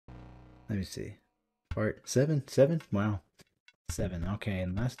Let me see. Part 7? 7? Wow. 7. Okay,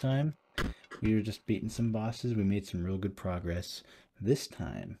 and last time we were just beating some bosses. We made some real good progress. This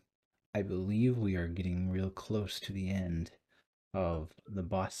time, I believe we are getting real close to the end of the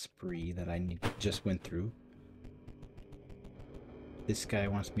boss spree that I just went through. This guy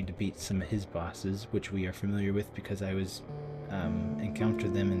wants me to beat some of his bosses, which we are familiar with because I was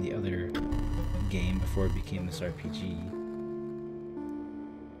encountered them in the other game before it became this RPG.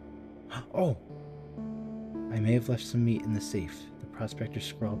 Oh! I may have left some meat in the safe. The prospector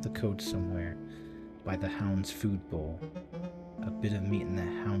scrawled the code somewhere by the hound's food bowl. A bit of meat in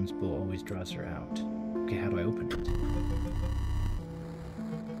that hound's bowl always draws her out. Okay, how do I open it?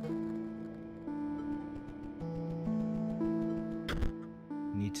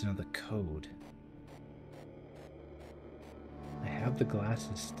 Need to know the code. I have the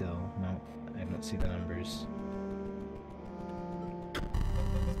glasses still. No, I don't see the numbers.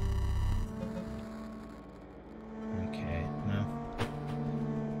 Okay, no.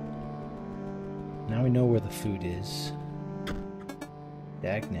 Now we know where the food is.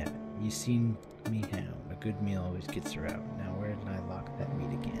 Dagnabbit, you seen me hound. A good meal always gets her out. Now where did I lock that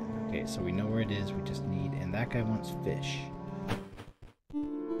meat again? Okay, so we know where it is, we just need... And that guy wants fish.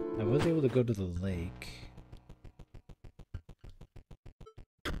 I was able to go to the lake.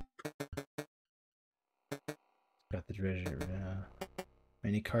 Got the treasure.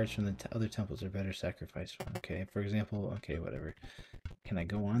 Many cards from the other temples are better sacrificed. Okay, for example, okay, whatever. Can I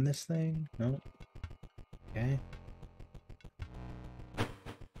go on this thing? Nope. Okay.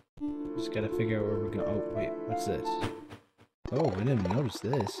 Just gotta figure out where we're going. Oh, wait, what's this? Oh, I didn't notice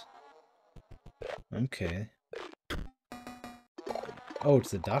this. Okay. Oh,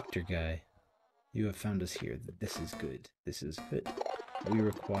 it's the doctor guy. You have found us here. This is good. This is good. We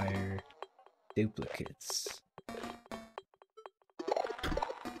require duplicates.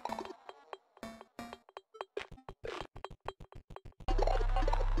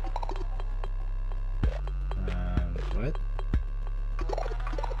 What?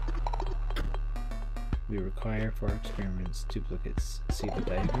 We require for our experiments duplicates. See the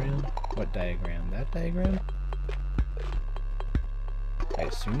diagram? What diagram? That diagram? I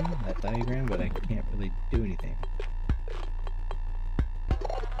assume that diagram, but I can't really do anything.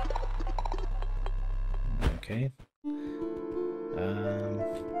 Okay.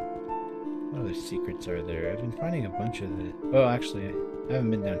 What other secrets are there? I've been finding a bunch of the... Oh, actually, I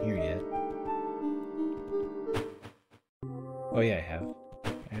haven't been down here yet. Oh yeah, I have.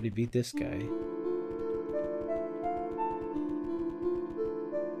 I already beat this guy.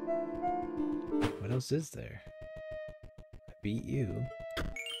 What else is there? I beat you.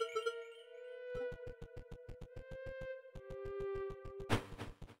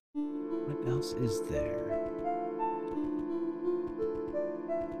 What else is there?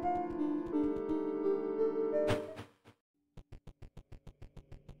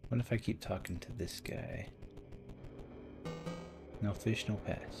 What if I keep talking to this guy? No fish, no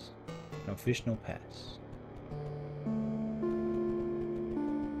pass. No fish, no pass.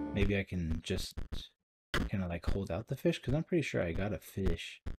 Maybe I can just kind of like hold out the fish, because I'm pretty sure I got a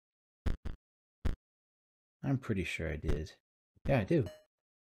fish. I'm pretty sure I did. Yeah, I do.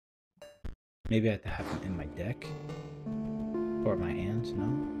 Maybe I have to have them in my deck. Or my hands, no?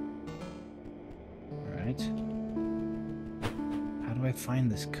 Alright. How do I find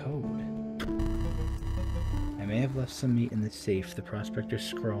this code? I may have left some meat in the safe. The prospector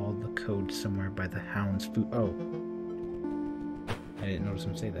scrawled the code somewhere by the hound's food. Oh. I didn't notice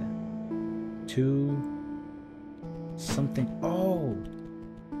him say that. 2 something. Oh!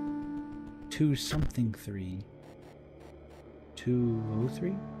 2 something 3.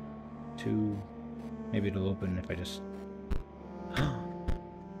 203? 2. Maybe it'll open if I just.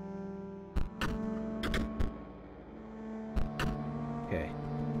 Okay.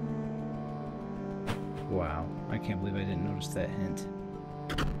 Wow. I can't believe I didn't notice that hint.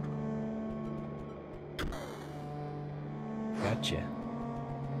 Gotcha.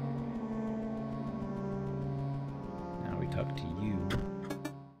 Now we talk to you.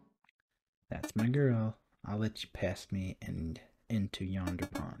 That's my girl. I'll let you pass me and into yonder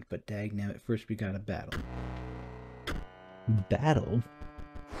pond. But dagnabbit, first we got a battle. Battle?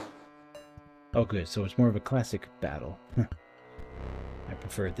 Oh good, so it's more of a classic battle. I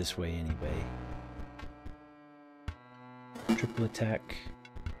prefer it this way anyway. Triple attack.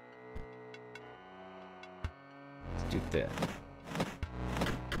 Let's do that.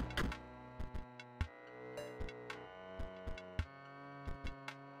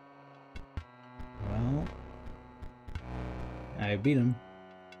 Well, I beat him.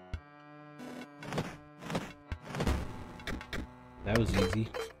 That was easy.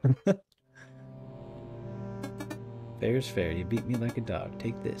 Fair's fair. You beat me like a dog.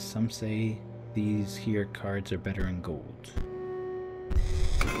 Take this. Some say these here cards are better in gold.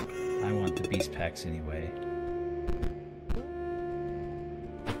 I want the beast packs anyway.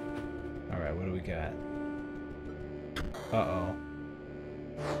 Alright, what do we got? Uh-oh.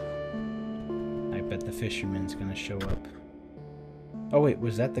 I bet the fisherman's gonna show up. Oh wait,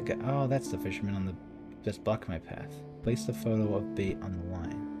 was that the guy? Oh, that's the fisherman on the... just block my path. Place the photo of bait on the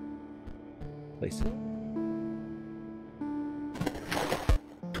line. Place it.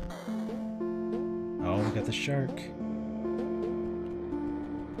 Oh, we got the shark.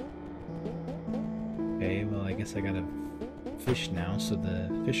 Okay, well I guess I got a fish now, so the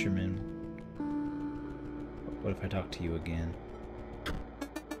fisherman... What if I talk to you again?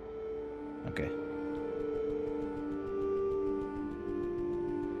 Okay.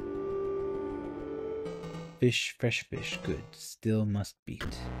 Fish, fresh fish, good. Still must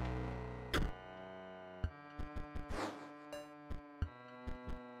beat.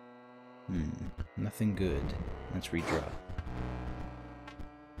 Nothing good. Let's redraw.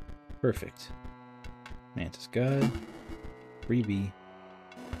 Perfect. Mantis God. Freebie.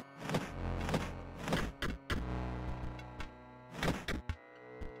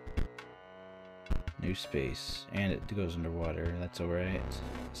 New space. And it goes underwater. That's alright.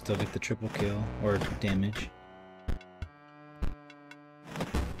 Still get the triple kill. Or damage.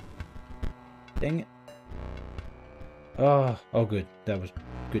 Dang it. Oh good. That was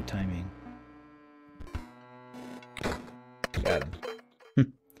good timing. Got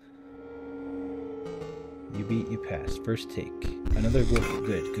him. You beat, you pass. First take. Another wolf.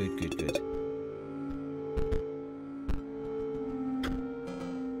 Good, good, good, good.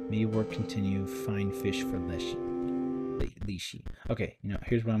 Me work continue. Find fish for Leashy. Okay, you know,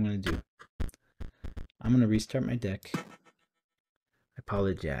 here's what I'm going to do. I'm going to restart my deck. I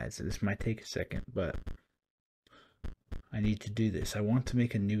apologize. This might take a second, but I need to do this. I want to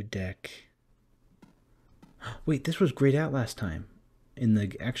make a new deck. Wait, this was grayed out last time. In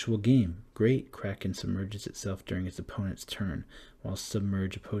the actual game. Great Kraken submerges itself during its opponent's turn, while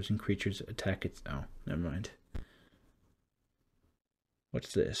submerged opposing creatures attack its... Oh, never mind.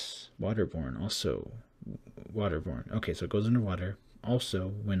 What's this? Waterborne. Also, Waterborne. Okay, so it goes underwater.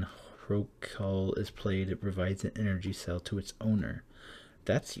 Also, when Hrokal is played, it provides an energy cell to its owner.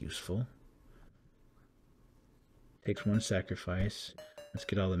 That's useful. Takes one sacrifice. Let's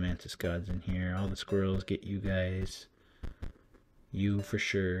get all the Mantis Gods in here. All the squirrels, get you guys. You for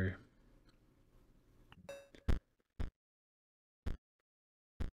sure.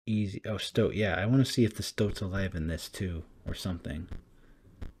 Easy. Oh, Stoat. Yeah, I want to see if the Stoat's alive in this too, or something.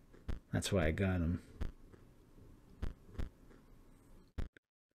 That's why I got him.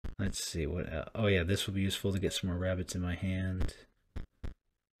 Let's see what else. Oh yeah, this will be useful to get some more rabbits in my hand.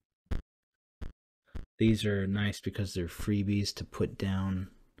 These are nice because they're freebies to put down.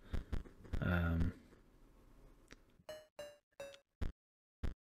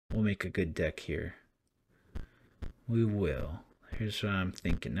 We'll make a good deck here. We will. Here's what I'm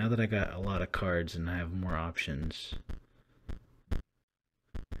thinking. Now that I got a lot of cards and I have more options.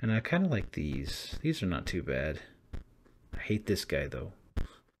 And I kind of like these. These are not too bad. I hate this guy though.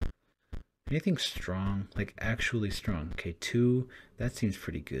 Anything strong? Like actually strong. Okay, 2. That seems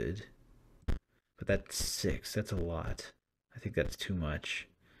pretty good. But that's 6. That's a lot. I think that's too much.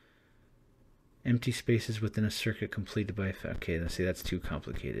 Empty spaces within a circuit completed by... Okay, let's see, that's too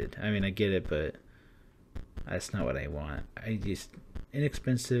complicated. I mean, I get it, but that's not what I want. I just...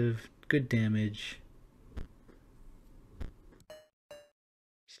 Inexpensive, good damage.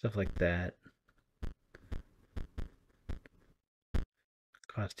 Stuff like that.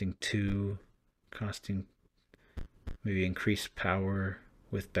 Costing 2. Costing... Maybe increased power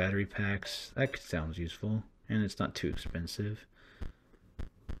with battery packs. That sounds useful. And it's not too expensive.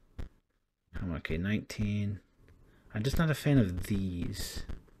 Okay, 19. I'm just not a fan of these.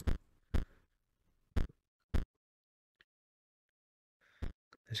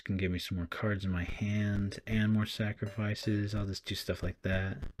 This can give me some more cards in my hand and more sacrifices. I'll just do stuff like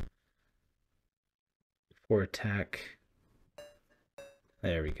that. 4 attack.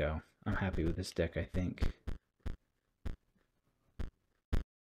 There we go. I'm happy with this deck, I think.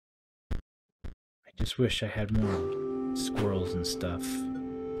 I just wish I had more squirrels and stuff.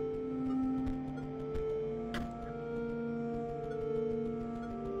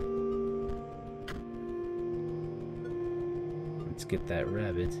 Get that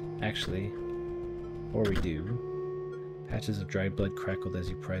rabbit. Actually, before we do, patches of dried blood crackled as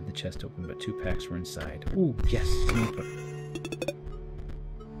you pried the chest open, but 2 packs were inside. Ooh, yes!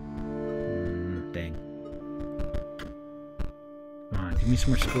 Dang. Come on, give me some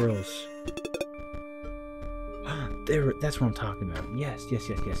more squirrels. There, that's what I'm talking about. Yes, yes,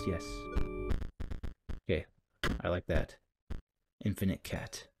 yes, yes, yes. Okay, I like that. Infinite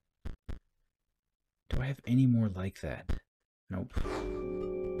cat. Do I have any more like that? Nope.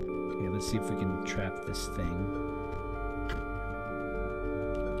 Okay, let's see if we can trap this thing.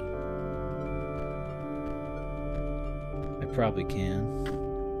 I probably can.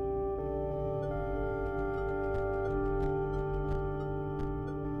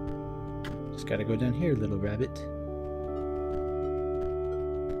 Just gotta go down here, little rabbit.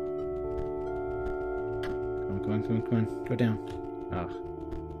 Come on, come on, come on. Go down. Ah.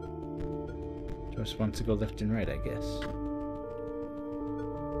 Just wants to go left and right, I guess.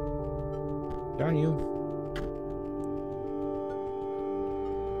 Darn you.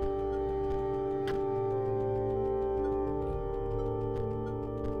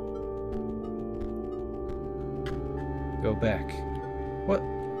 Go back. What?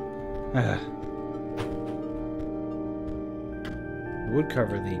 Ah. The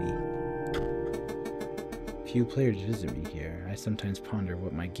woodcarver lady. Few players visit me here. I sometimes ponder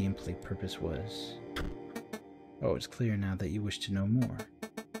what my gameplay purpose was. Oh, it's clear now that you wish to know more.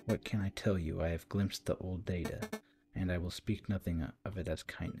 What can I tell you? I have glimpsed the old data, and I will speak nothing of it as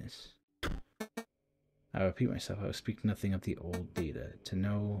kindness. I repeat myself, I will speak nothing of the old data. To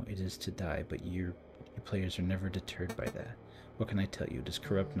know it is to die, but you players are never deterred by that. What can I tell you? It is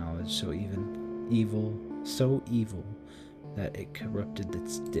corrupt knowledge, so evil that it corrupted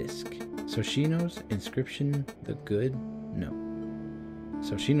its disk. So she knows Inscryption the good? No.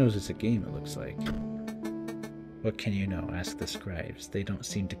 So she knows it's a game, it looks like. What can you know? Ask the scribes. They don't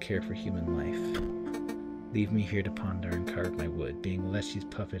seem to care for human life. Leave me here to ponder and carve my wood. Being Leshy's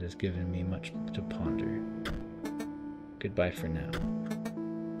puppet has given me much to ponder. Goodbye for now.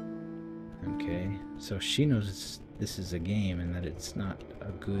 Okay, so she knows this is a game and that it's not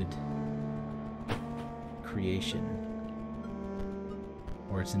a good creation.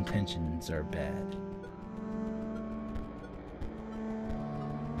 Or its intentions are bad.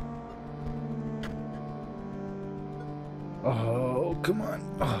 Oh, come on.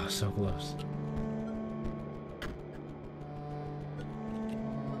 Oh, so close.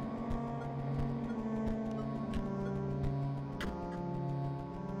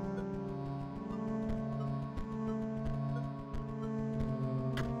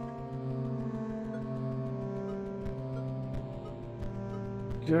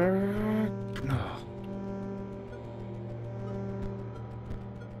 Oh.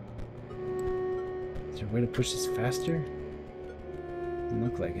 Is there a way to push this faster? Doesn't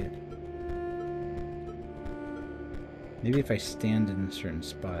look like it. Maybe if I stand in a certain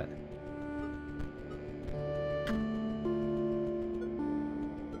spot.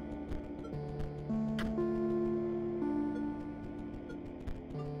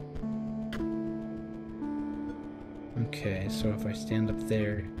 Okay, so if I stand up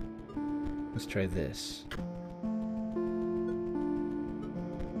there, let's try this.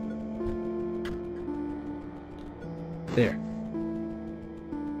 There.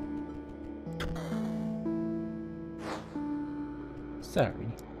 Sorry,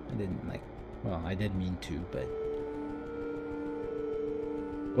 I didn't well, I did mean to, but...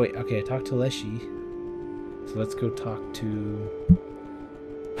 Wait, okay, I talked to Leshy. So let's go talk to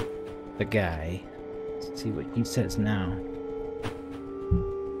the guy. Let's see what he says now.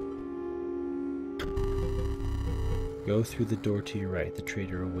 Go through the door to your right. The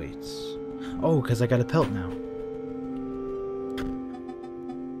trader awaits. Oh, because I got a pelt now.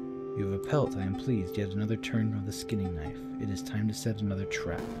 You have a pelt. I am pleased. Yet another turn of the skinning knife. It is time to set another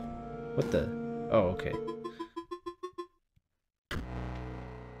trap. What the? Oh, okay.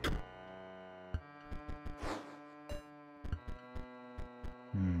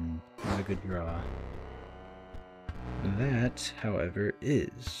 Not a good draw. That, however,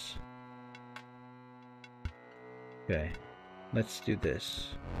 is... Okay, let's do this.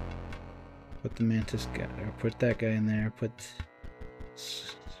 Put the mantis guy, or put that guy in there, put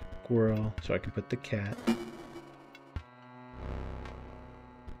squirrel, so I can put the cat.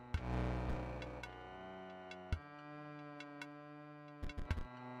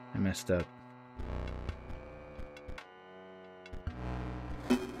 I messed up.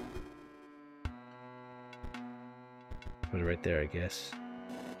 Put it right there, I guess.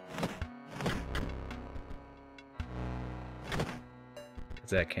 Because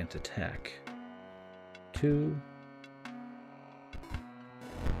that can't attack. 2.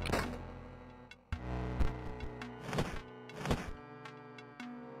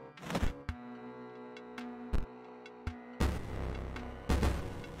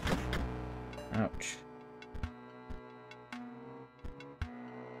 Ouch.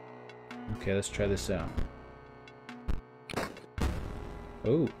 Okay, let's try this out.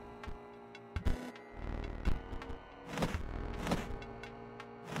 Oh.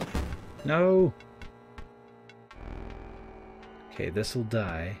 No! Okay, this'll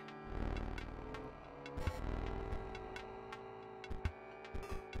die.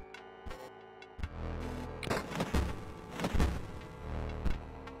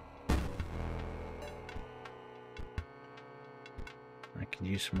 I could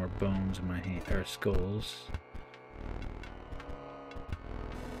use some more bones in my hand, or skulls.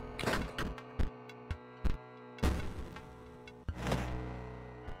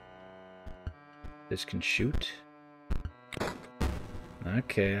 This can shoot.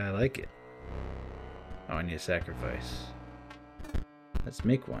 Okay, I like it. Oh, I need a sacrifice. Let's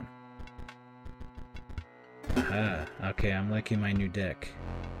make one. Aha, okay, I'm liking my new deck.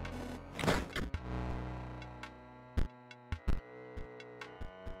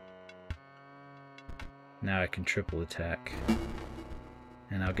 Now I can triple attack.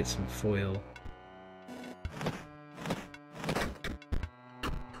 And I'll get some foil.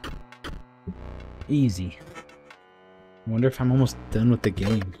 Easy. I wonder if I'm almost done with the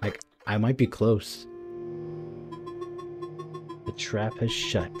game. Like, I might be close. The trap has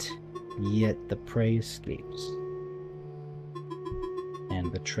shut, yet the prey escapes.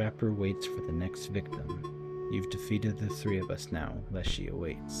 And the trapper waits for the next victim. You've defeated the three of us now, Leshy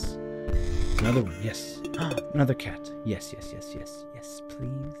awaits. Another one, yes. Another cat. Yes, yes, yes, yes. Yes,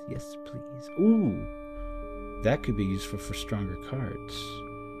 please. Yes, please. Ooh! That could be useful for stronger cards.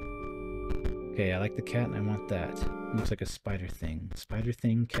 Okay, I like the cat and I want that. Looks like a spider thing. Spider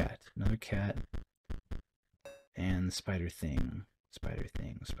thing, cat. Another cat. And spider thing. Spider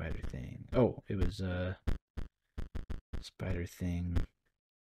thing, spider thing. Oh, it was spider thing.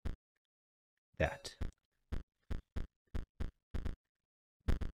 That.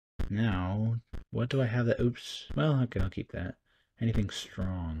 Now, what do I have that? Oops. Well, okay, I'll keep that. Anything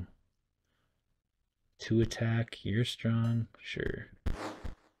strong. 2 attack, you're strong. Sure.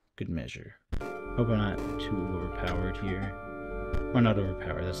 Good measure. Hope I'm not too overpowered here. Or not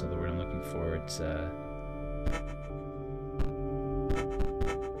overpowered, that's not the word I'm looking for. It's,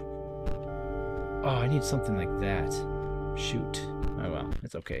 oh, I need something like that. Shoot. Oh well,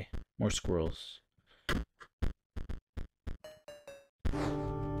 it's okay. More squirrels.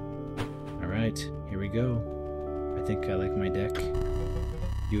 Alright, here we go. I think I like my deck.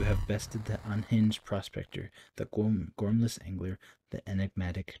 You have bested the unhinged prospector, the gormless angler, the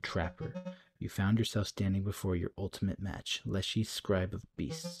enigmatic trapper. You found yourself standing before your ultimate match, Leshy, scribe of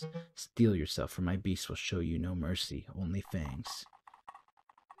beasts. Steel yourself, for my beast will show you no mercy, only fangs.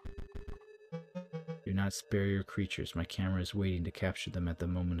 Do not spare your creatures. My camera is waiting to capture them at the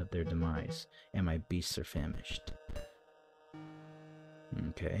moment of their demise, and my beasts are famished.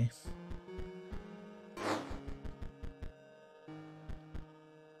 Okay.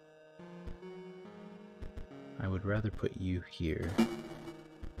 I would rather put you here.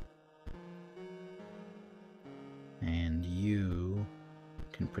 And you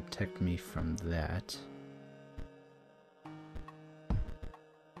can protect me from that.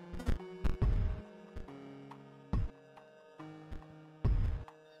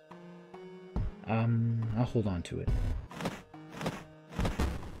 I'll hold on to it.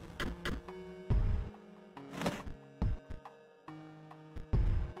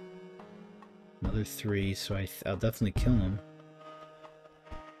 Another 3, so I'll definitely kill him.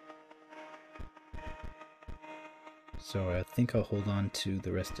 So I think I'll hold on to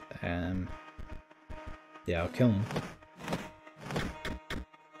the rest. Yeah, I'll kill him.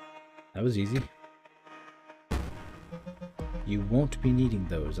 That was easy. You won't be needing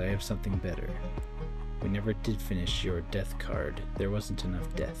those. I have something better. We never did finish your death card. There wasn't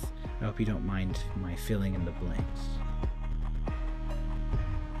enough death. I hope you don't mind my filling in the blanks.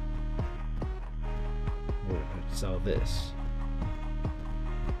 What's all this?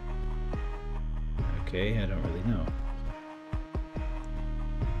 Okay, I don't really know.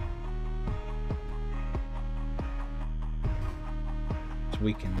 Let's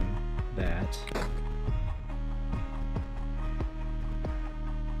weaken that.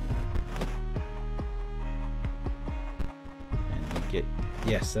 And get...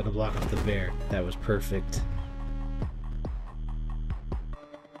 Yes, that'll block off the bear. That was perfect.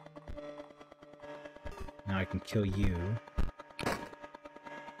 Now I can kill you.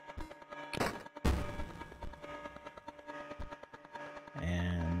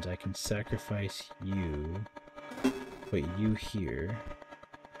 And I can sacrifice you. Put you here.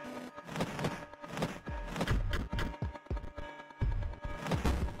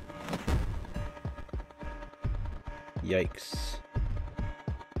 Yikes.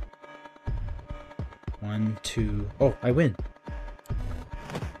 1, 2... Oh, I win!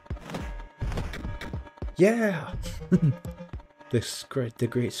 Yeah! The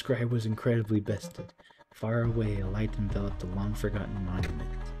great scribe was incredibly bested. Far away, a light enveloped a long-forgotten monument.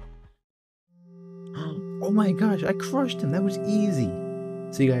 Oh my gosh, I crushed him! That was easy!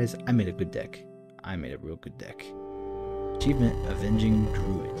 So you guys, I made a good deck. I made a real good deck. Achievement, Avenging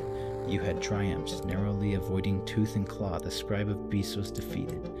Druid. You had triumphs, narrowly avoiding tooth and claw. The scribe of beasts was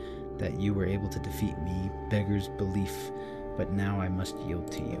defeated. That you were able to defeat me beggars belief, but now I must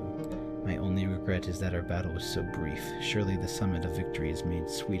yield to you. My only regret is that our battle was so brief. Surely the summit of victory is made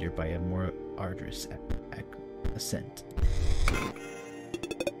sweeter by a more arduous ascent.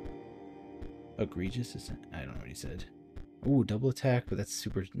 Egregious ascent? I don't know what he said. Ooh, double attack, but that's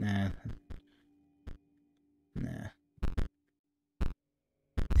super... Nah.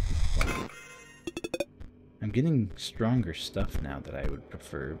 I'm getting stronger stuff now that I would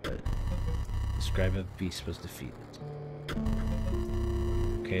prefer, but the scribe of beast was defeated.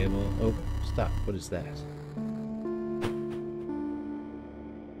 Okay, well, oh, stop. What is that?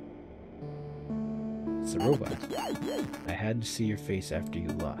 It's a robot. I had to see your face after you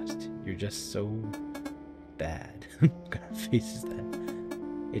lost. You're just so bad. What kind of face is that?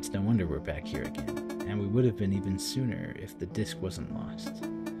 It's no wonder we're back here again. And we would have been even sooner if the disc wasn't lost.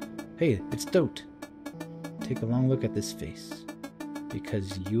 Hey, it's Stoat. Take a long look at this face,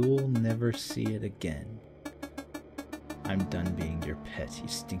 because you'll never see it again. I'm done being your pet, you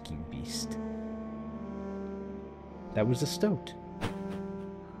stinking beast. That was a Stoat. I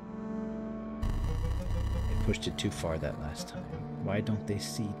pushed it too far that last time. Why don't they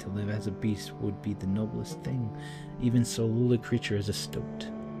see to live as a beast would be the noblest thing, even so little a creature as a Stoat?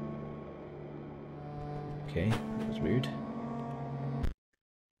 Okay, that was weird.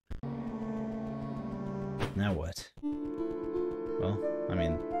 Now what? Well, I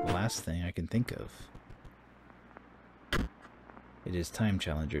mean, the last thing I can think of. It is time,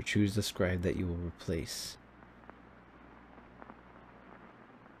 Challenger. Choose the scribe that you will replace.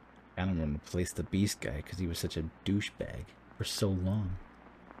 I don't want to replace the beast guy because he was such a douchebag for so long.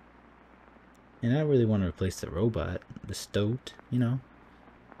 And I don't really want to replace the robot, the Stoat, you know.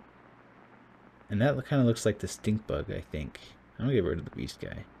 And that kind of looks like the stink bug, I think. I'm gonna get rid of the beast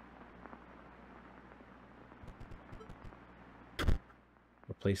guy.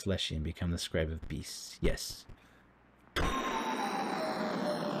 Replace Leshy and become the scribe of beasts. Yes. I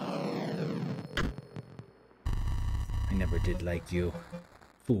never did like you.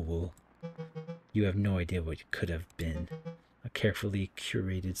 Fool. You have no idea what you could have been. A carefully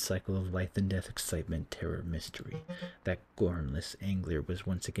curated cycle of life and death, excitement, terror, mystery. That gormless angler has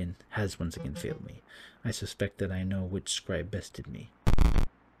once again failed me. I suspect that I know which scribe bested me.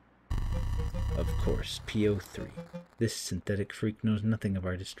 Of course, PO3. This synthetic freak knows nothing of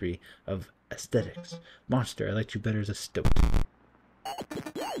artistry, of aesthetics. Monster, I liked you better as a Stoat.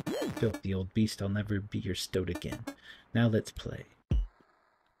 Filthy old beast, I'll never be your Stoat again. Now let's play.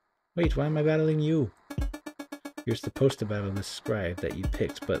 Wait, why am I battling you? You're supposed to battle the scribe that you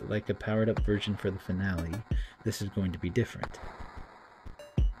picked, but like a powered-up version for the finale, this is going to be different.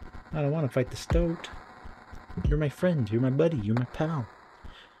 I don't want to fight the Stoat. You're my friend, you're my buddy, you're my pal.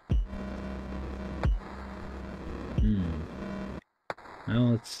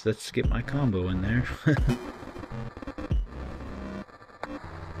 Well, let's get my combo in there.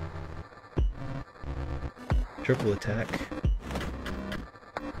 Triple attack.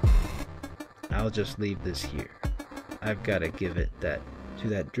 I'll just leave this here. I've got to give it to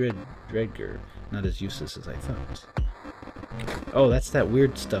that Dreadger. Not as useless as I thought. Oh, that's that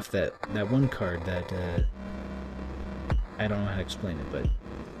weird stuff, that one card that I don't know how to explain it, but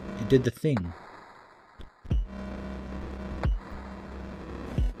it did the thing.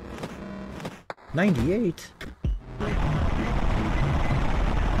 $98?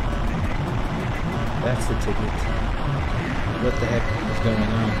 That's the ticket. What the heck is going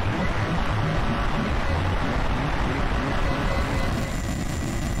on?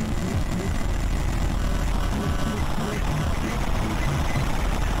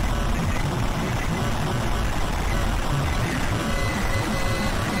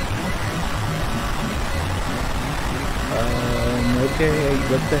 Okay,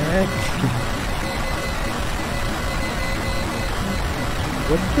 what the heck?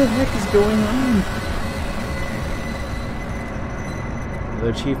 What the heck is going on? Another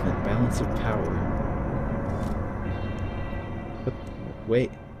achievement, Balance of Power. What?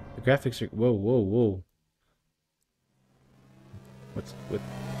 Wait, the graphics are... Whoa, whoa, whoa. What?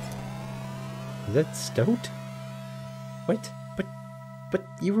 Is that Stoat? What? But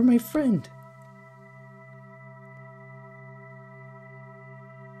you were my friend.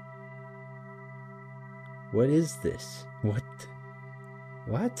 What is this? What?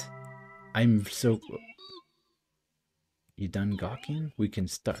 I'm so... You done gawking? We can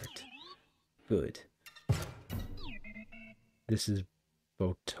start. Good. This is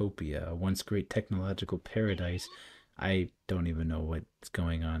Botopia, a once great technological paradise. I don't even know what's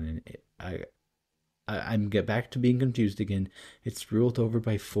going on in it. I'm get back to being confused again. It's ruled over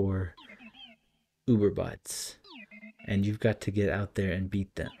by 4 Uberbots, and you've got to get out there and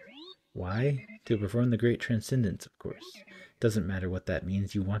beat them. Why? To perform the great transcendence, of course. Doesn't matter what that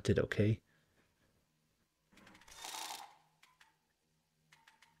means. You want it, okay?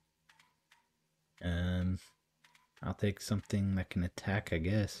 I'll take something that can attack, I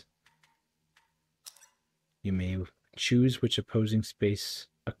guess. You may choose which opposing space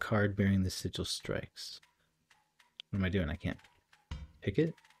a card bearing the sigil strikes. What am I doing? I can't pick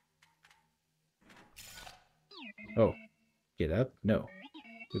it? Oh, get up? No.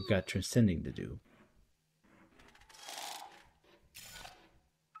 We've got transcending to do.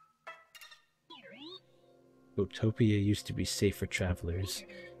 Utopia used to be safe for travelers.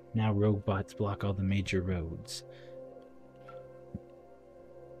 Now rogue bots block all the major roads.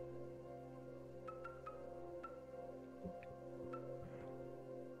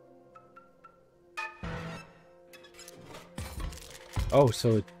 Oh,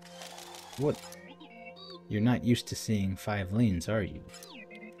 so... What? You're not used to seeing 5 lanes, are you?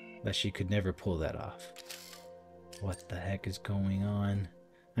 That she could never pull that off. What the heck is going on?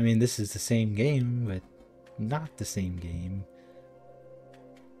 I mean, this is the same game, but not the same game.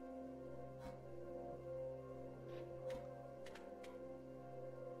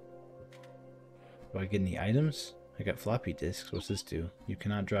 Do I get any items? I got floppy disks. What's this do? You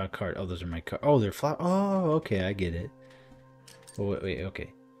cannot draw a card. Oh, those are my cards. Oh, they're flop. Oh, okay, I get it. Oh, wait,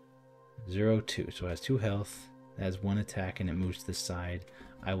 okay. 0-2. So it has 2 health. It has 1 attack and it moves to the side.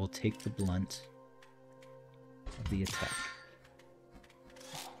 I will take the blunt of the attack.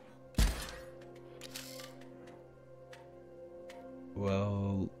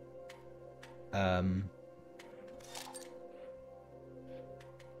 Well,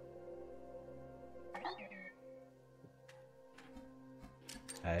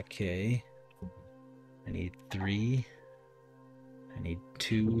 okay. I need 3. I need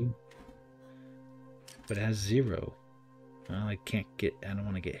 2. But it has 0. Well, I can't get... I don't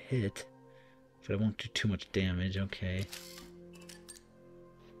want to get hit. But I won't do too much damage. Okay.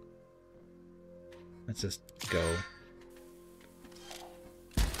 Let's just go.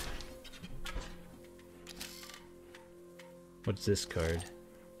 What's this card?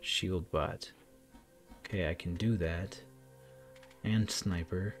 Shield bot. Okay, I can do that. And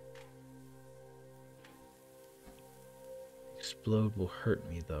sniper. Explode will hurt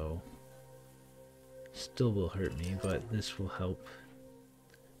me though. Still will hurt me, but this will help.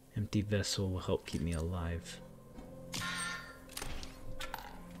 Empty vessel will help keep me alive.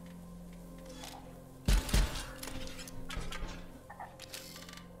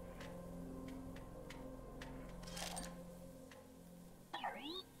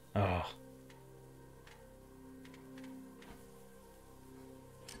 Oh.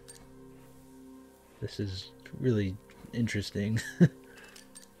 This is really interesting.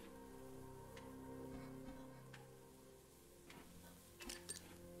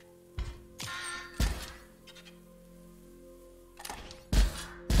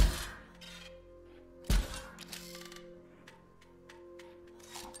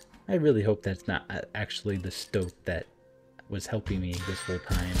 I really hope that's not actually the Stoat that was helping me this whole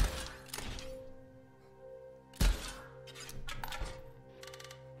time.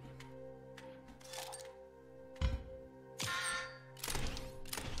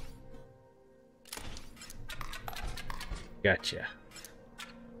 Gotcha.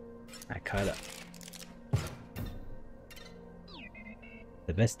 I caught up.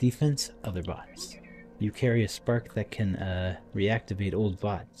 The best defense? Other bots. You carry a spark that can reactivate old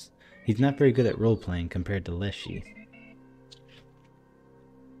bots. He's not very good at role-playing compared to Leshy.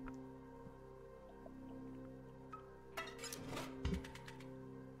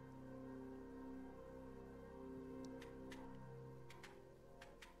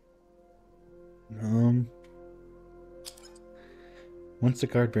 Once the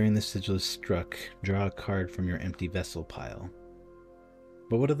card bearing the sigil is struck, draw a card from your empty vessel pile.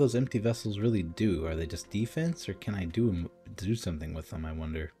 But what do those empty vessels really do? Are they just defense, or can I do something with them, I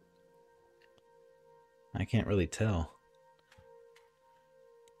wonder? I can't really tell.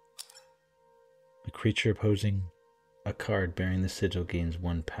 A creature opposing a card bearing the sigil gains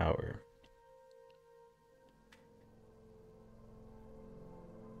 1 power.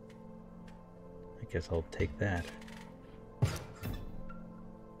 I guess I'll take that.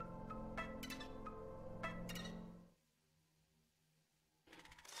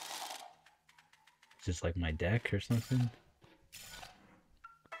 Just like my deck or something?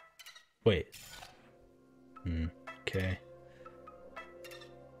 Wait. Okay.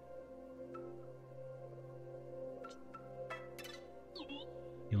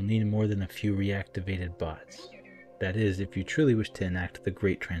 You'll need more than a few reactivated bots. That is, if you truly wish to enact the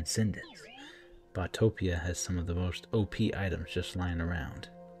Great Transcendence. Botopia has some of the most OP items just lying around.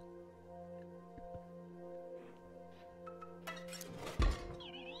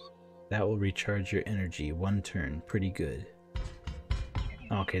 That will recharge your energy 1 turn. Pretty good.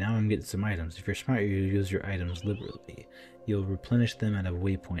 Okay, now I'm getting some items. If you're smart, you'll use your items liberally. You'll replenish them at a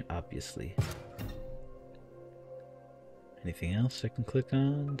waypoint, obviously. Anything else I can click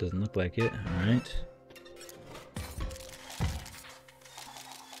on? Doesn't look like it. Alright.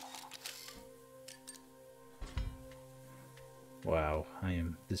 Wow,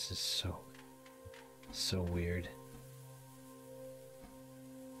 this is so weird.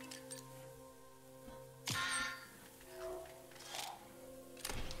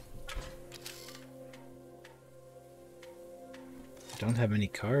 I don't have any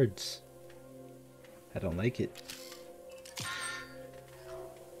cards. I don't like it.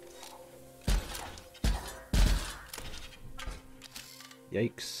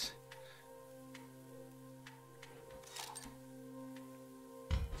 Yikes.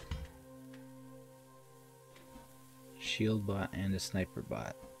 Shield bot and a sniper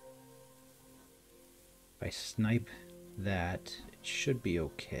bot. If I snipe that, it should be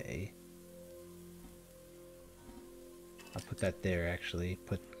okay. I'll put that there actually,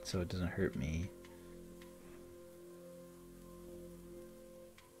 so it doesn't hurt me.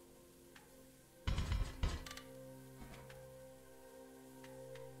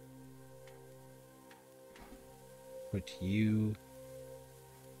 Put you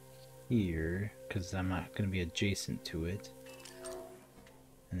here, because I'm not going to be adjacent to it.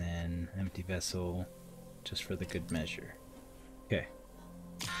 And then empty vessel, just for the good measure. Okay.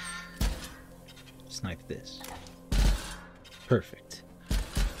 Snipe this. Perfect.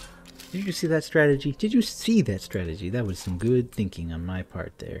 Did you see that strategy? Did you see that strategy? That was some good thinking on my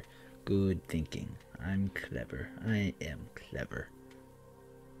part there. Good thinking. I'm clever. I am clever.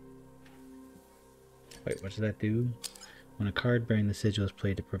 Wait, what does that do? When a card bearing the sigil is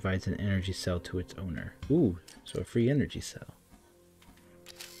played, it provides an energy cell to its owner. Ooh, so a free energy cell.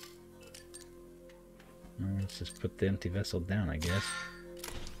 Well, let's just put the empty vessel down, I guess.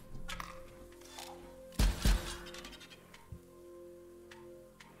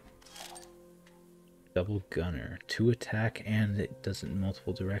 Double gunner. 2 attack and it does it in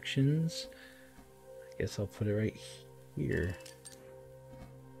multiple directions. I guess I'll put it right here.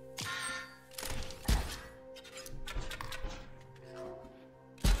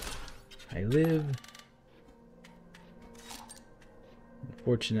 I live.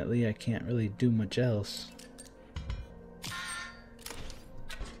 Unfortunately, I can't really do much else.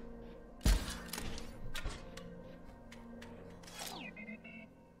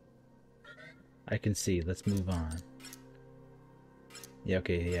 I can see. Let's move on. Yeah,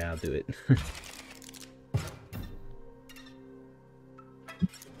 okay, yeah, I'll do it.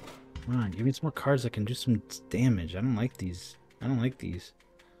 Come on, give me some more cards that can do some damage. I don't like these. I don't like these.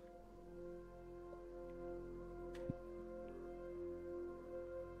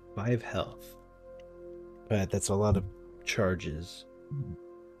 Five health. But that's a lot of charges.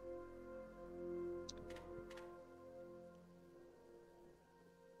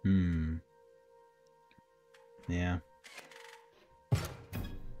 Yeah.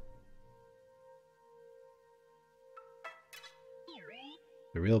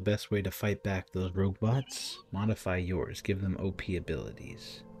 The real best way to fight back those rogue bots? Modify yours. Give them OP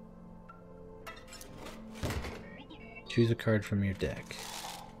abilities. Choose a card from your deck.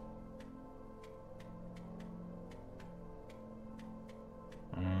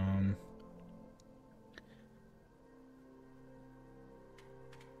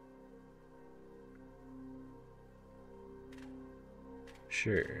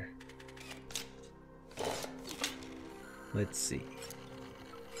 Sure. Let's see.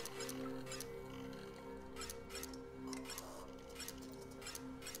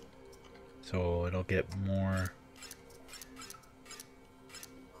 So it'll get more.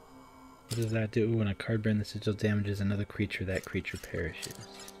 What does that do? When a card bearing the sigil damages another creature, that creature perishes.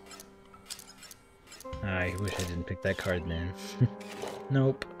 I wish I didn't pick that card then.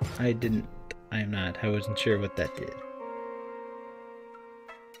 Nope, I didn't. I'm not. I wasn't sure what that did.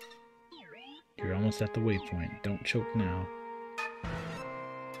 You're almost at the waypoint. Don't choke now.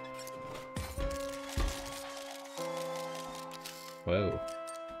 Whoa.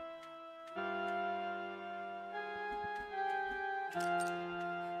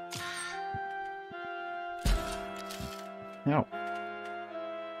 Ow.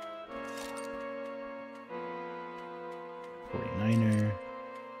 49er.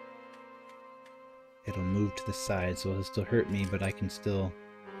 It'll move to the side, so he'll still hurt me, but I'll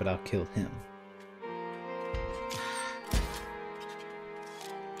kill him.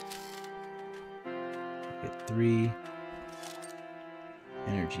 Get 3.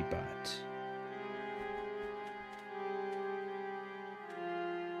 Energy bot.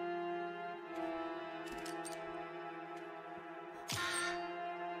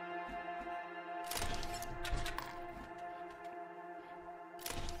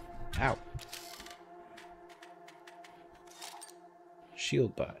 Ow.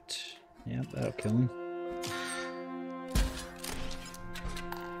 Shield bot. Yep, that'll kill him.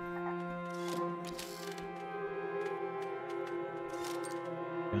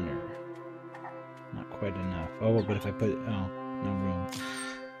 Gunner. Not quite enough. Oh, but if I put... Oh, no room.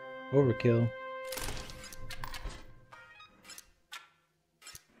 Overkill.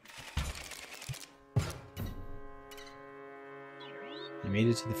 You made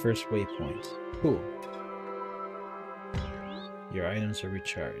it to the first waypoint. Cool. Your items are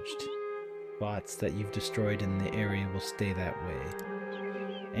recharged. Bots that you've destroyed in the area will stay that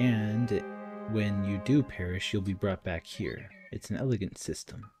way. And when you do perish, you'll be brought back here. It's an elegant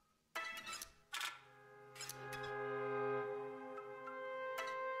system.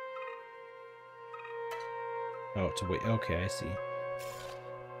 Oh, it's a way. Okay, I see.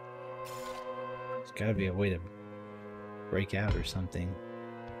 There's gotta be a way to break out or something.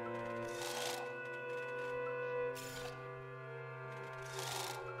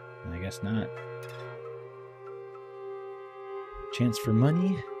 I guess not. Chance for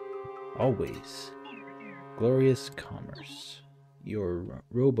money? Always. Glorious commerce. Your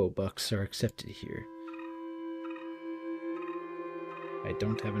robo-bucks are accepted here. I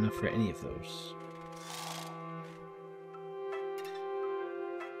don't have enough for any of those.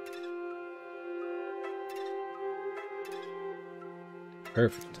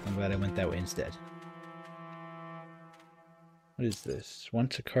 Perfect. I'm glad I went that way instead. What is this?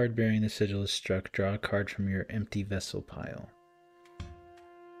 Once a card bearing the sigil is struck, draw a card from your empty vessel pile.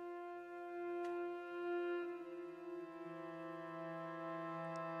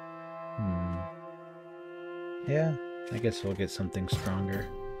 Yeah, I guess we'll get something stronger.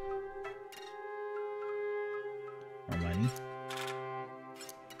 More money.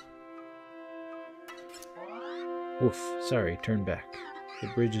 Oof, sorry, turn back. The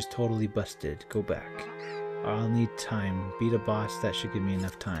bridge is totally busted. Go back. I'll need time. Beat a boss, that should give me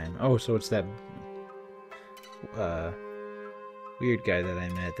enough time. Oh, so it's that weird guy that I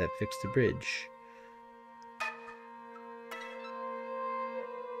met that fixed the bridge.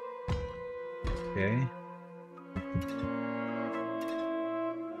 Okay.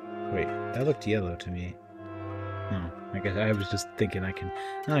 Wait, that looked yellow to me. Oh, I guess I was just thinking I can...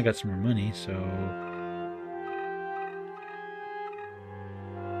 Now I got some more money, so...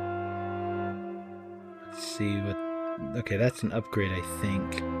 Let's see what... Okay, that's an upgrade, I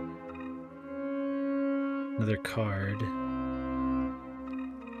think. Another card.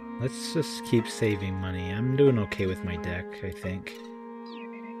 Let's just keep saving money. I'm doing okay with my deck, I think.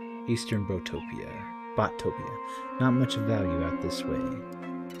 Eastern Botopia. Not much of value out this way.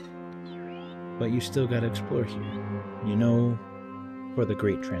 But you still gotta explore here. You know, for the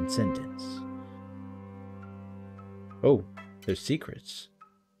great transcendence. Oh, there's secrets.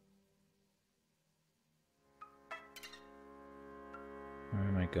 Where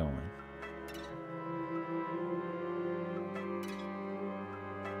am I going?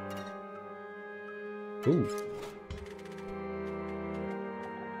 Ooh.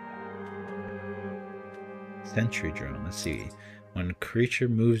 Sentry drone, let's see. When a creature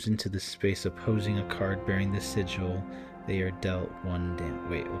moves into the space opposing a card bearing the sigil, they are dealt 1 damage.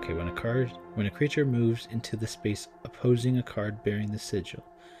 Wait, okay, when a creature moves into the space opposing a card bearing the sigil,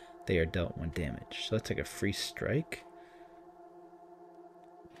 they are dealt 1 damage. So that's like a free strike.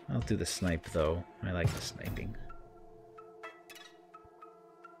 I'll do the snipe though. I like the sniping.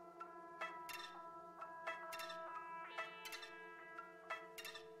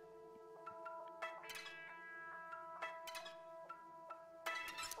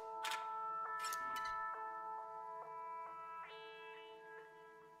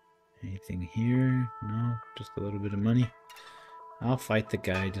 Anything here? No, just a little bit of money. I'll fight the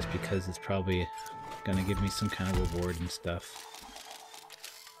guy just because it's probably gonna give me some kind of reward and stuff.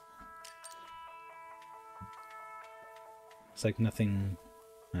 It's like nothing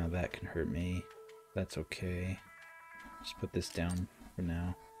that can hurt me. That's okay. Just put this down for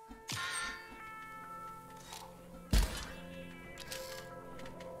now.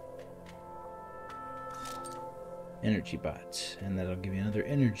 Energy bot. And that'll give you another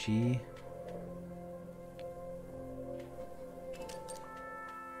energy.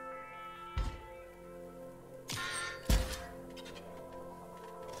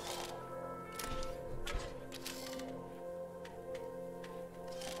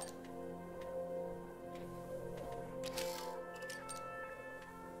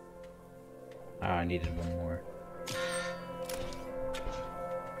 Ah, I needed one more.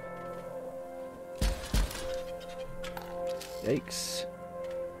 Yikes.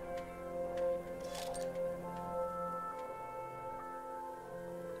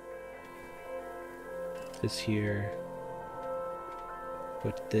 This here.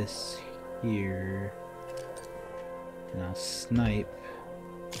 Put this here. And I'll snipe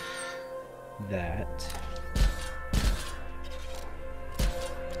that.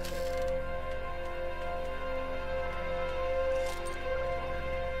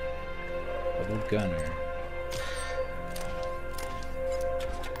 Double gunner.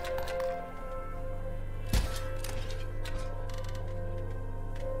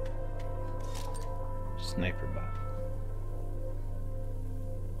 Sniper bot.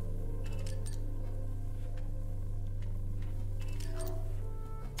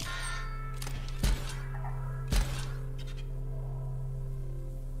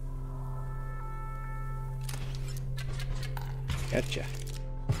 Gotcha.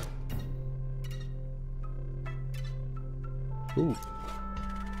 Ooh.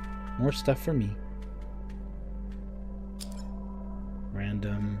 More stuff for me.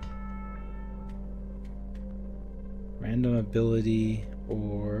 Random ability,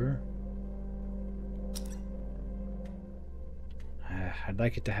 or I'd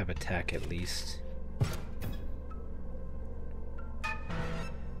like it to have attack at least.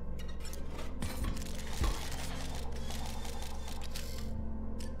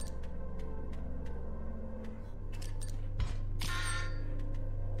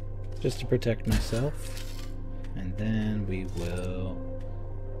 Just to protect myself. And then we will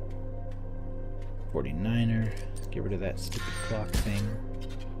 49er. Get rid of that stupid clock thing.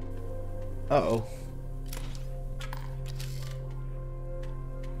 Uh-oh.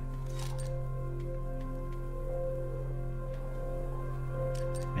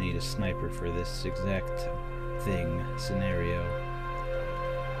 I need a sniper for this exact thing, scenario.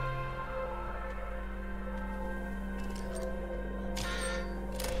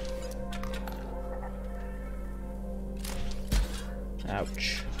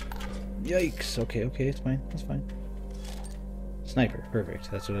 Ouch. Yikes. Okay, okay, it's fine. It's fine. Sniper.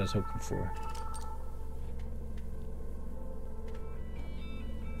 Perfect. That's what I was hoping for.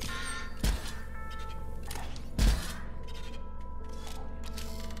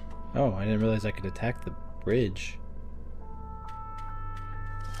 Oh, I didn't realize I could attack the bridge.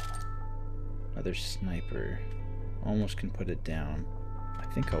 Another sniper. Almost can put it down. I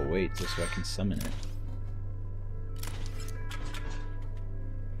think I'll wait just so I can summon it.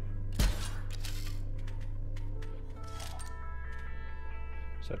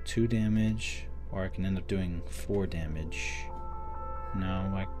 So 2 damage, or I can end up doing 4 damage.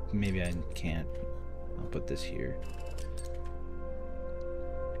 No, maybe I can't. I'll put this here.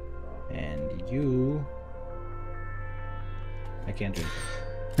 And you... I can't do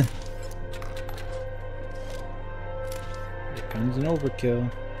anything. Here comes an overkill.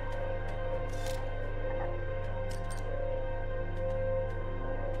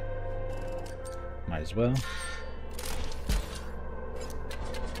 Might as well.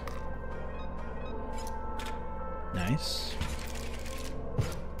 Nice.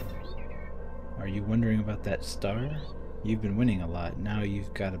 Are you wondering about that star? You've been winning a lot. Now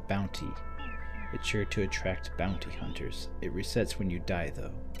you've got a bounty. It's sure to attract bounty hunters. It resets when you die,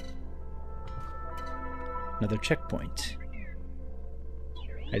 though. Another checkpoint.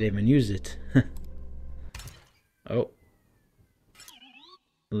 I didn't even use it. Oh.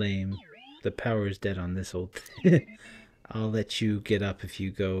 Lame. The power is dead on this old thing. I'll let you get up if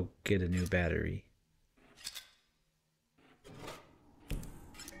you go get a new battery.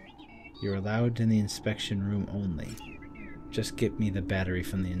 You're allowed in the inspection room only. Just get me the battery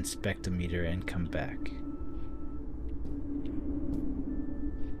from the inspectometer and come back.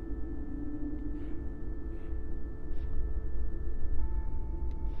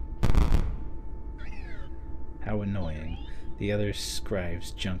 How annoying. The other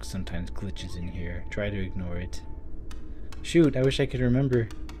scribe's junk sometimes glitches in here. Try to ignore it. Shoot, I wish I could remember.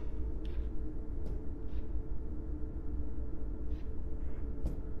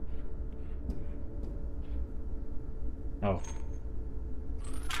 Oh.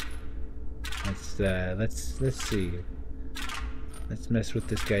 Let's see. Let's mess with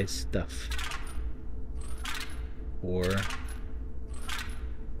this guy's stuff. Or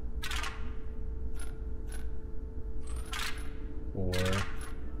or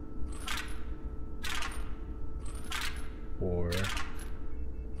or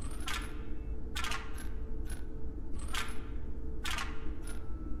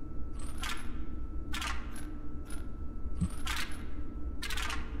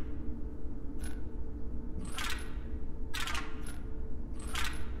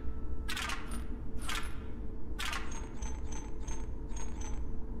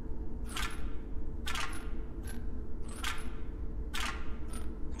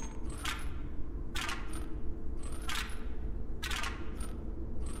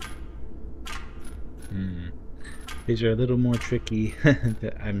these are a little more tricky.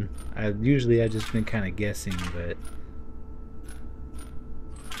 Usually I've just been kind of guessing, but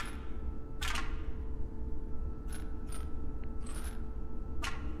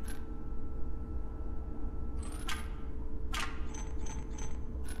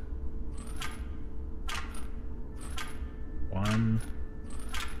one,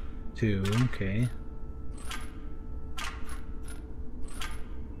 two, okay.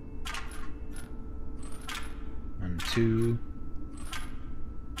 One, two.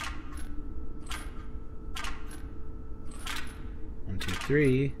 One, two,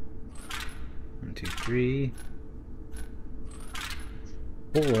 three. One, two, three.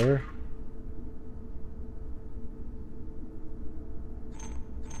 Four.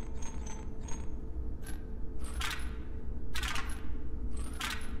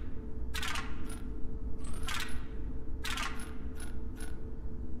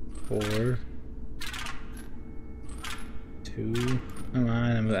 Four. Two. Come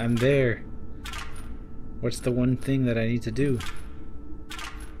on, I'm there. What's the one thing that I need to do?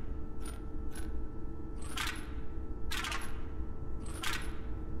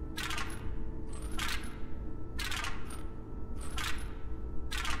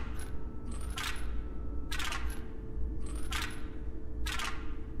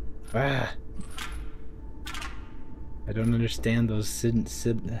 Ah. I don't understand those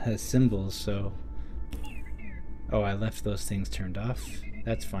symbols, so... Oh, I left those things turned off.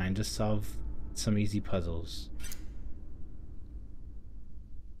 That's fine, just solve some easy puzzles.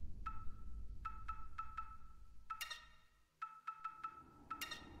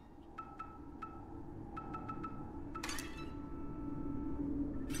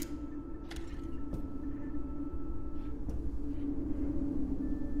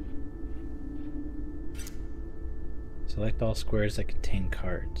 Select all squares that contain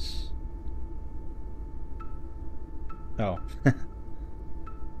cards. Oh.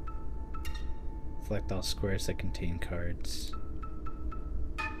 Select all squares that contain cards.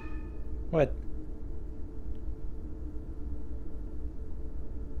 What?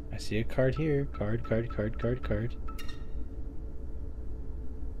 I see a card here. Card.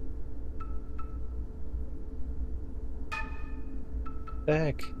 The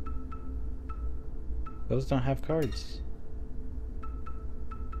heck? Those don't have cards.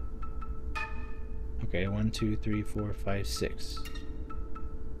 Okay, 1, 2, 3, 4, 5, 6.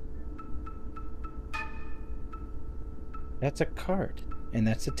 That's a card, and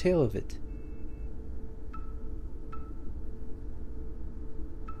that's the tail of it.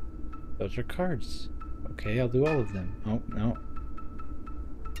 Those are cards. Okay, I'll do all of them. Oh, no.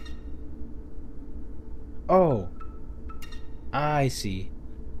 Oh! I see.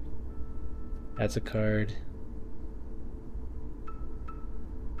 That's a card.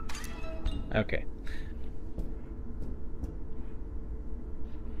 Okay.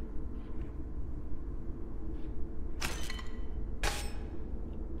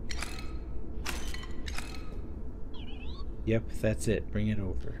 Yep, that's it. Bring it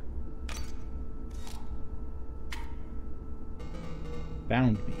over.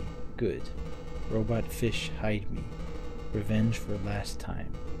 Found me. Good. Robot fish, hide me. Revenge for last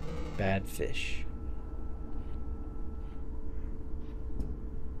time. Bad fish.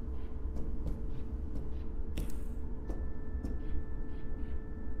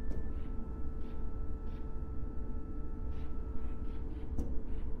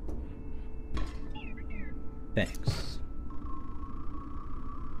 Thanks.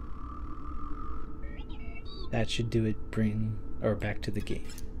 That should do it. Bring or back to the game.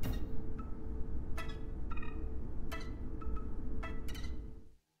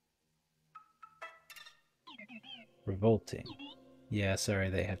 Revolting. Yeah, sorry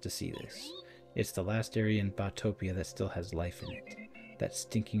they have to see this. It's the last area in Botopia that still has life in it. That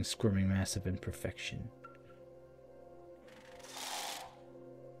stinking, squirming mass of imperfection.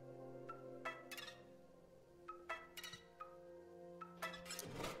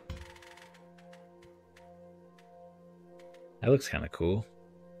 That looks kind of cool.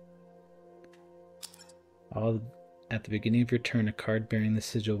 At the beginning of your turn, a card bearing the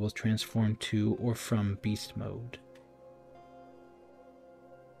sigil will transform to or from beast mode.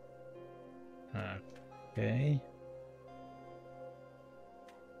 Okay.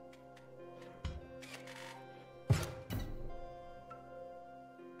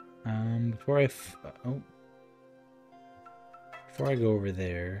 Before I go over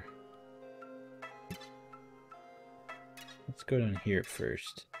there, let's go down here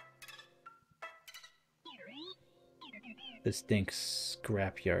first. This dank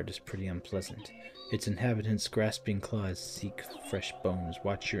scrapyard is pretty unpleasant. Its inhabitants' grasping claws seek fresh bones.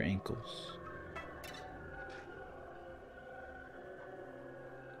 Watch your ankles.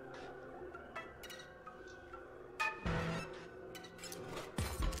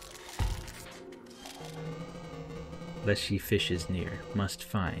 Leshy fish is near. Must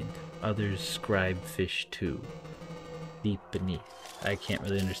find. Others scribe fish too. Deep beneath. I can't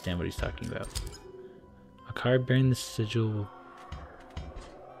really understand what he's talking about. A card bearing the sigil.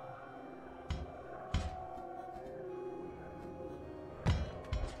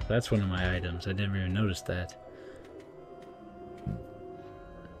 That's one of my items. I never even noticed that.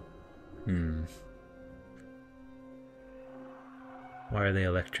 Why are they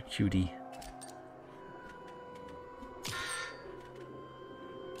electrocutey?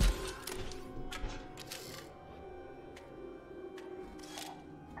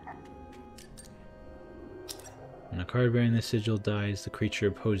 When a card bearing the sigil dies, the creature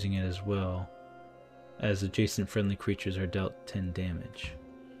opposing it as well as adjacent friendly creatures are dealt 10 damage.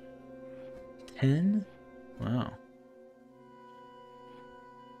 10? Wow.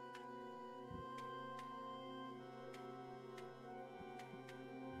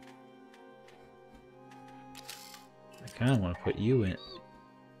 I kind of want to put you in.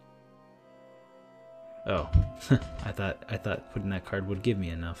 Oh, I thought putting that card would give me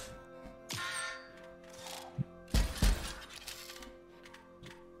enough.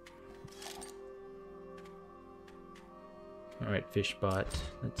 Alright, Fishbot.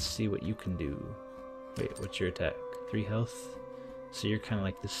 Let's see what you can do. Wait, what's your attack? 3 health? So you're kind of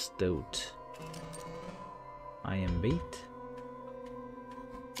like the Stoat. I am bait?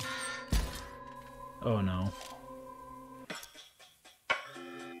 Oh no.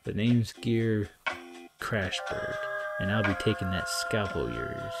 The name's Gear Crashbird, and I'll be taking that scalp of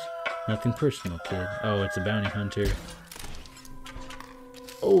yours. Nothing personal, kid. Oh, it's a bounty hunter.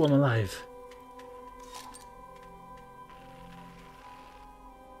 Oh, I'm alive.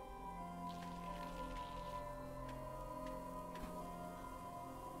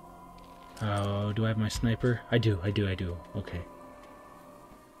 Oh, do I have my sniper? I do. Okay.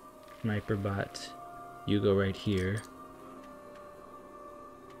 Sniper bot, you go right here.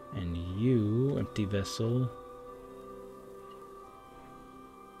 And you, empty vessel.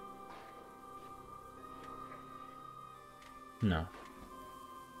 No.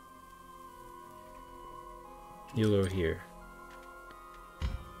 You go here.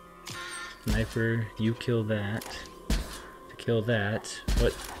 Sniper, you kill that. To kill that,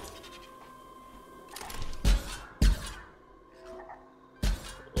 what?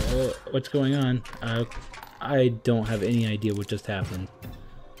 What's going on? I don't have any idea what just happened.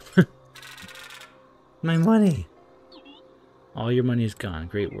 My money! All your money is gone.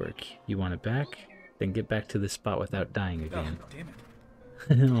 Great work. You want it back? Then get back to this spot without dying again. Oh, damn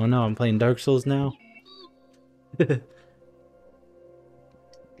it. Oh no, I'm playing Dark Souls now?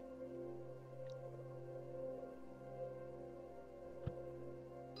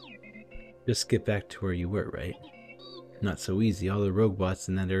 Just get back to where you were, right? Not so easy. All the rogue bots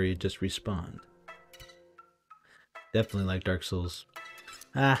in that area just respawned. Definitely like Dark Souls.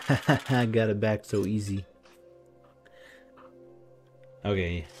 Ah, I got it back so easy.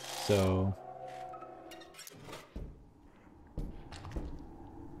 Okay, so...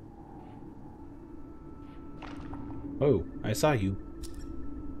 Oh, I saw you.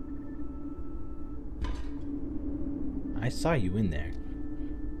 I saw you in there.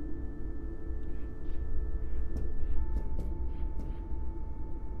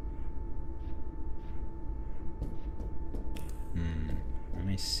 Let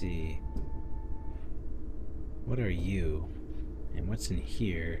me see. What are you? And what's in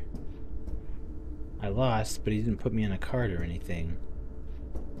here? I lost, but he didn't put me on a card or anything.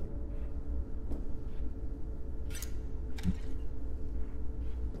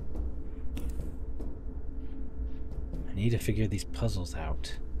 I need to figure these puzzles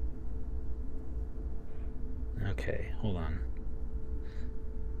out. Okay, hold on.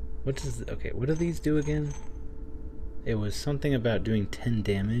 What do these do again? It was something about doing 10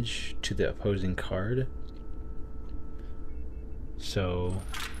 damage to the opposing card. So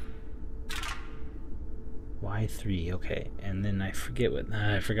Y3, okay. And then I forget what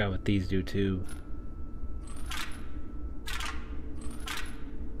I forgot what these do too.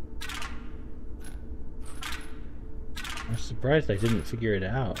 I'm surprised I didn't figure it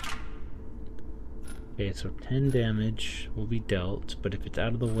out. Okay, so 10 damage will be dealt, but if it's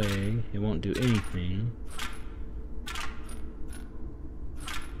out of the way, it won't do anything.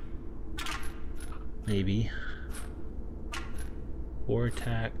 Maybe. 4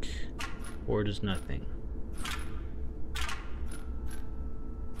 attack, 4 does nothing.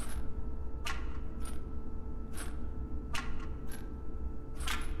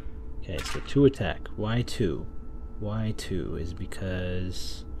 Okay, so 2 attack. Y2. Y2 is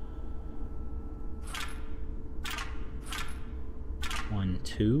because 1,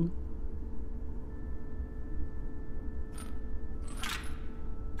 2.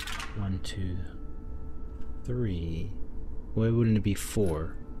 1, 2, 3. Why wouldn't it be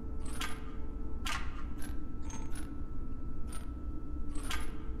 4?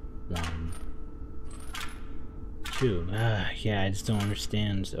 One, 2. Yeah, I just don't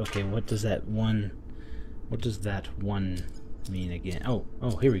understand. Okay, what does that 1 mean again? Oh,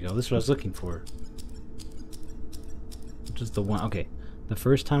 here we go. This is what I was looking for. What does the 1? Okay. The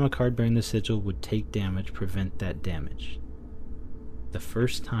first time a card bearing the sigil would take damage, prevent that damage. The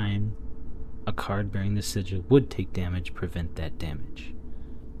first time a card bearing the sigil would take damage, prevent that damage.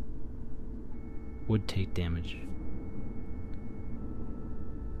 Would take damage.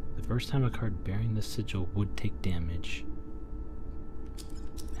 The first time a card bearing the sigil would take damage.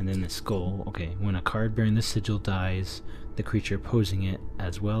 And then the skull. Okay, when a card bearing the sigil dies, the creature opposing it,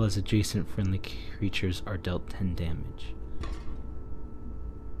 as well as adjacent friendly creatures, are dealt 10 damage.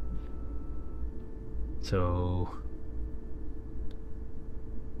 So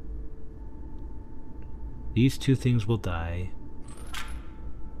these 2 things will die.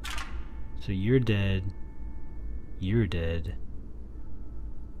 So you're dead. You're dead.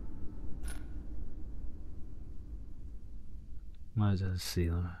 Let's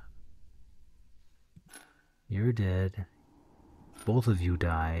see. You're dead. Both of you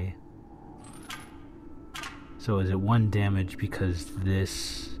die. So is it 1 damage because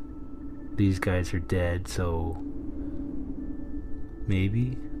these guys are dead, so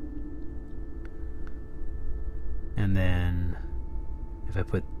maybe? And then if I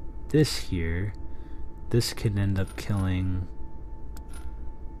put this here, this could end up killing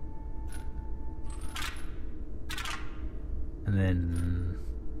and then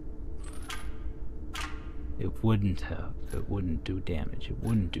it wouldn't do damage. It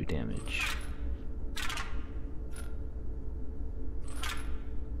wouldn't do damage.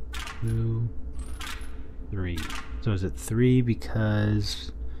 2, 3. So is it 3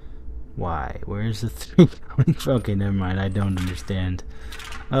 because why? Where's the 3 coming from? Okay, never mind. I don't understand.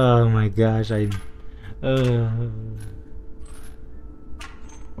 Oh my gosh,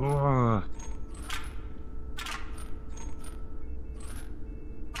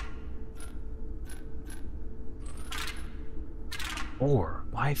 Four.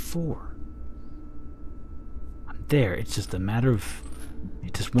 Why 4? I'm there. It's just a matter of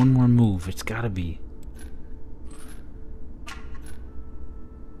just one more move. It's gotta be.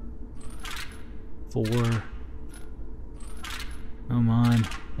 Four. Come on.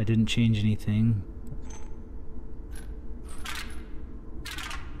 I didn't change anything.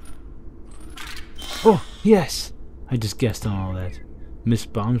 Oh, yes! I just guessed on all that. Miss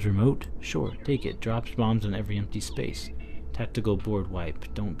bombs remote? Sure, take it. Drops bombs on every empty space. Tactical board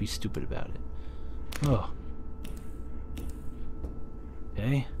wipe. Don't be stupid about it. Oh.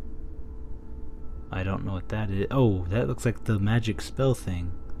 Okay. I don't know what that is. Oh, that looks like the magic spell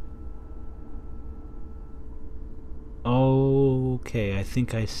thing. Okay, I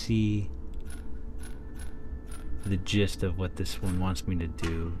think I see the gist of what this one wants me to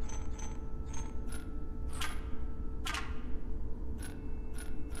do.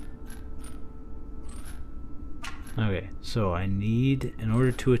 Okay, so I need, in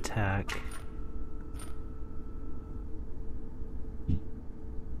order to attack,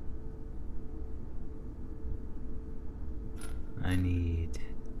 I need,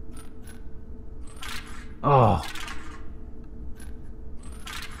 oh,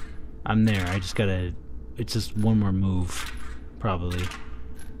 I'm there. I just gotta, it's just one more move, probably.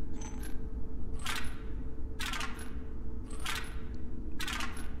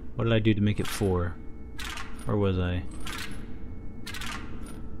 What did I do to make it 4? Or was I?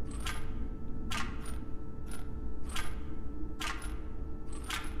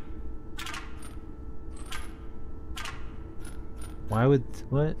 Why would,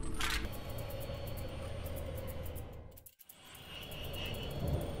 what?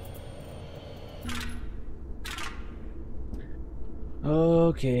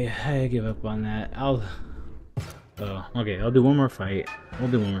 Okay, I give up on that. Okay, I'll do one more fight.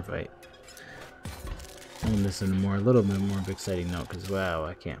 We'll do one more fight. On this in a little bit more of an exciting note, because wow,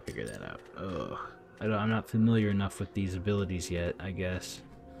 I can't figure that out. Ugh. I'm not familiar enough with these abilities yet, I guess.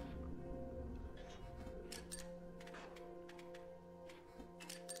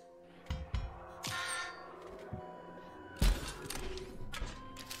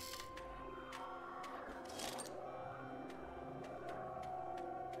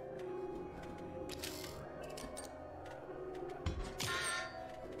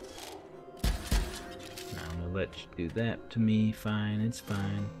 Let you do that to me. Fine, it's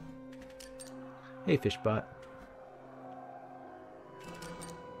fine. Hey, Fishbot.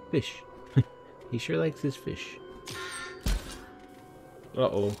 Fish. He sure likes his fish.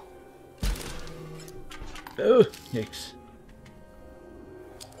 Uh-oh. Oh, yikes.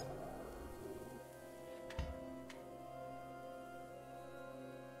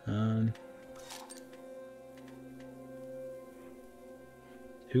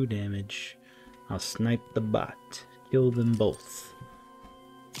 Two damage. I'll snipe the bot. Kill them both.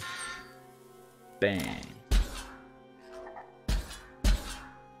 Bang.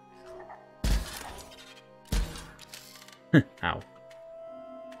 Ow.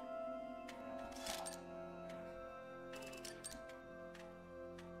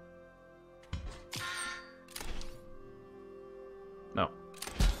 No. I was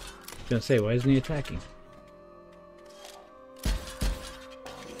gonna say, why isn't he attacking?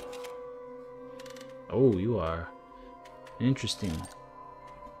 Oh, you are. Interesting.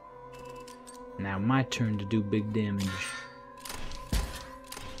 Now my turn to do big damage.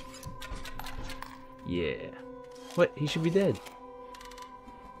 Yeah. What? He should be dead.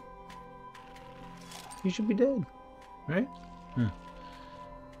 He should be dead. Right? Huh.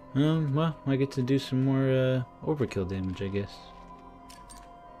 Well, I get to do some more overkill damage, I guess.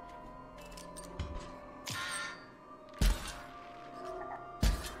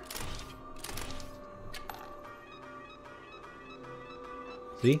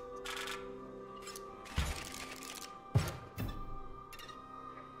 See?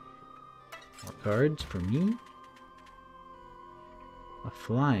 More cards for me? A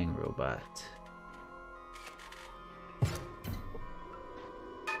flying robot.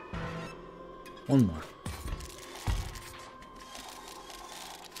 One more.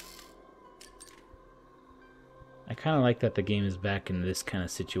 I kind of like that the game is back in this kind of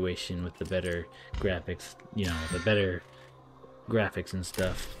situation with the better graphics, you know, the better graphics and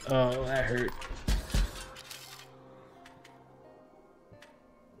stuff. Oh, that hurt.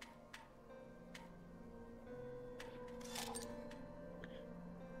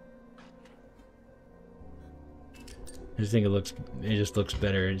 I just think it just looks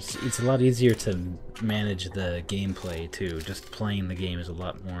better. It's a lot easier to manage the gameplay too. Just playing the game is a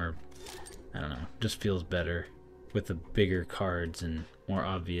lot more, I don't know, just feels better with the bigger cards and more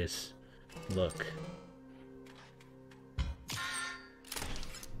obvious look.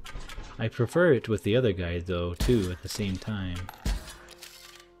 I prefer it with the other guy though too at the same time.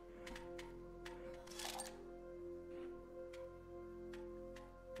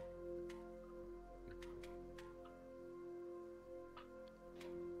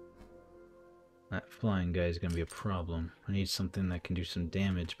 That flying guy is going to be a problem. I need something that can do some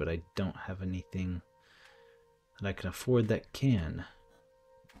damage, but I don't have anything that I can afford that can.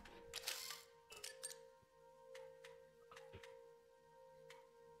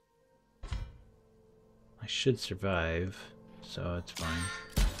 I should survive, so it's fine.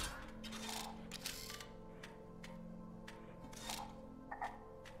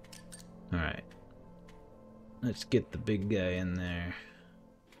 Alright. Let's get the big guy in there.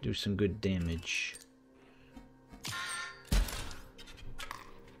 Do some good damage.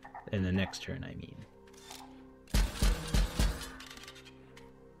 In the next turn, I mean.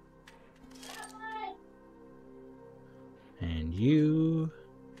 And you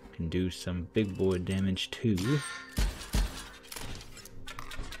can do some big boy damage too.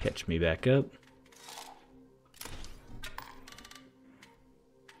 Catch me back up.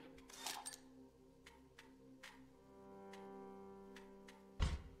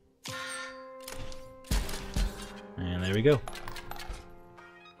 And there we go.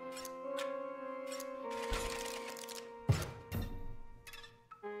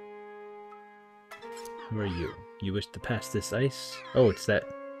 Who are you? You wish to pass this ice? Oh, it's that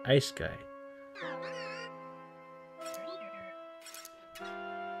ice guy.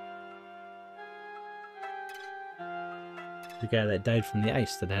 The guy that died from the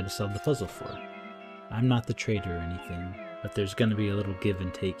ice that I had to solve the puzzle for. I'm not the trader or anything, but there's gonna be a little give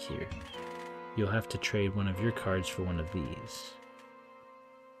and take here. You'll have to trade one of your cards for one of these.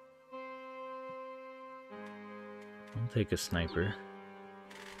 I'll take a sniper.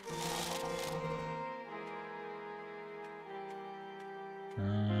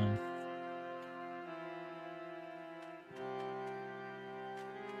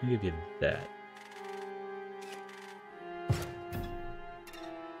 I'll give you that.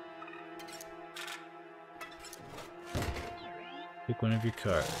 Pick one of your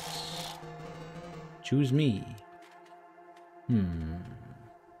cards. Choose me.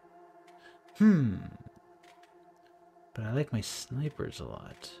 But I like my snipers a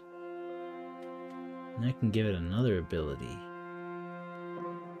lot. And I can give it another ability.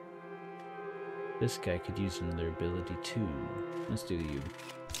 This guy could use another ability too. Let's do you.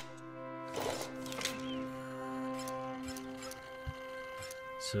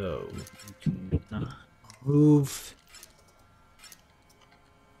 So, move.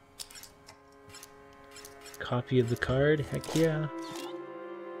 Copy of the card, heck yeah.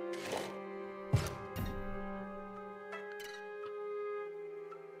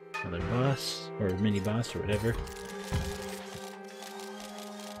 Another boss, or mini boss, or whatever.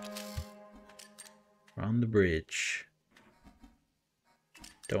 We're on the bridge.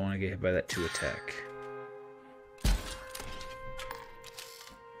 Don't want to get hit by that 2 attack.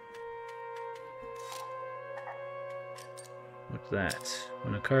 What's that?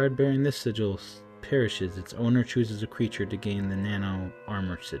 When a card bearing this sigil perishes, its owner chooses a creature to gain the nano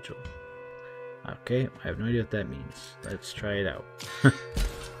armor sigil. Okay, I have no idea what that means. Let's try it out.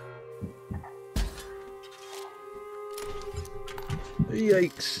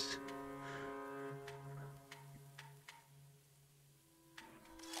 Yikes.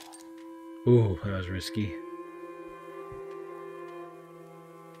 Ooh, that was risky.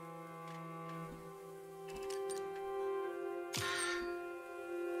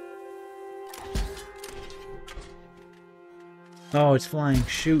 Oh, it's flying.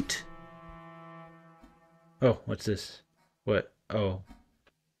 Shoot. Oh, what's this? What? Oh.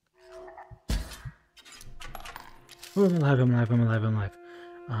 Oh, I'm alive, I'm alive, I'm alive, I'm alive.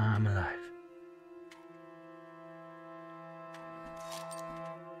 I'm alive.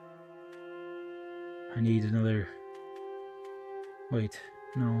 I need another... Wait,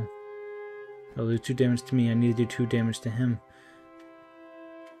 no. I'll do 2 damage to me. I need to do 2 damage to him.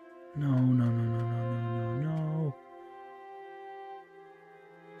 No, no, no, no, no, no, no, no.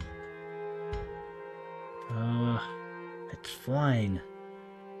 It's flying.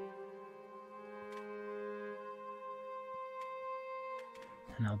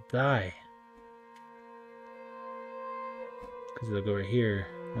 And I'll die. Because it'll go right here.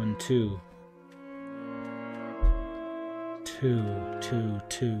 1, 2. 2, 2,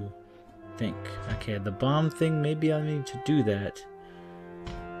 2. Think. Okay, the bomb thing, maybe I need to do that.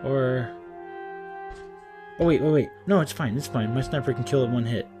 Or... Oh, wait, wait, wait. No, it's fine, it's fine. My sniper can kill it 1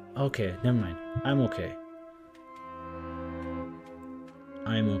 hit. Okay, never mind. I'm okay.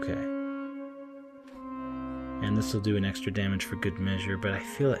 I'm okay. And this will do an extra damage for good measure, but I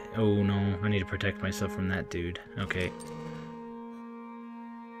feel like... Oh no, I need to protect myself from that dude. Okay.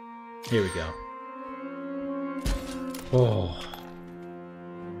 Here we go. Oh.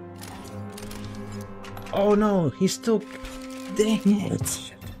 Oh no, he's still... Dang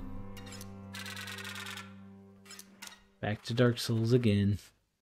it. Back to Dark Souls again.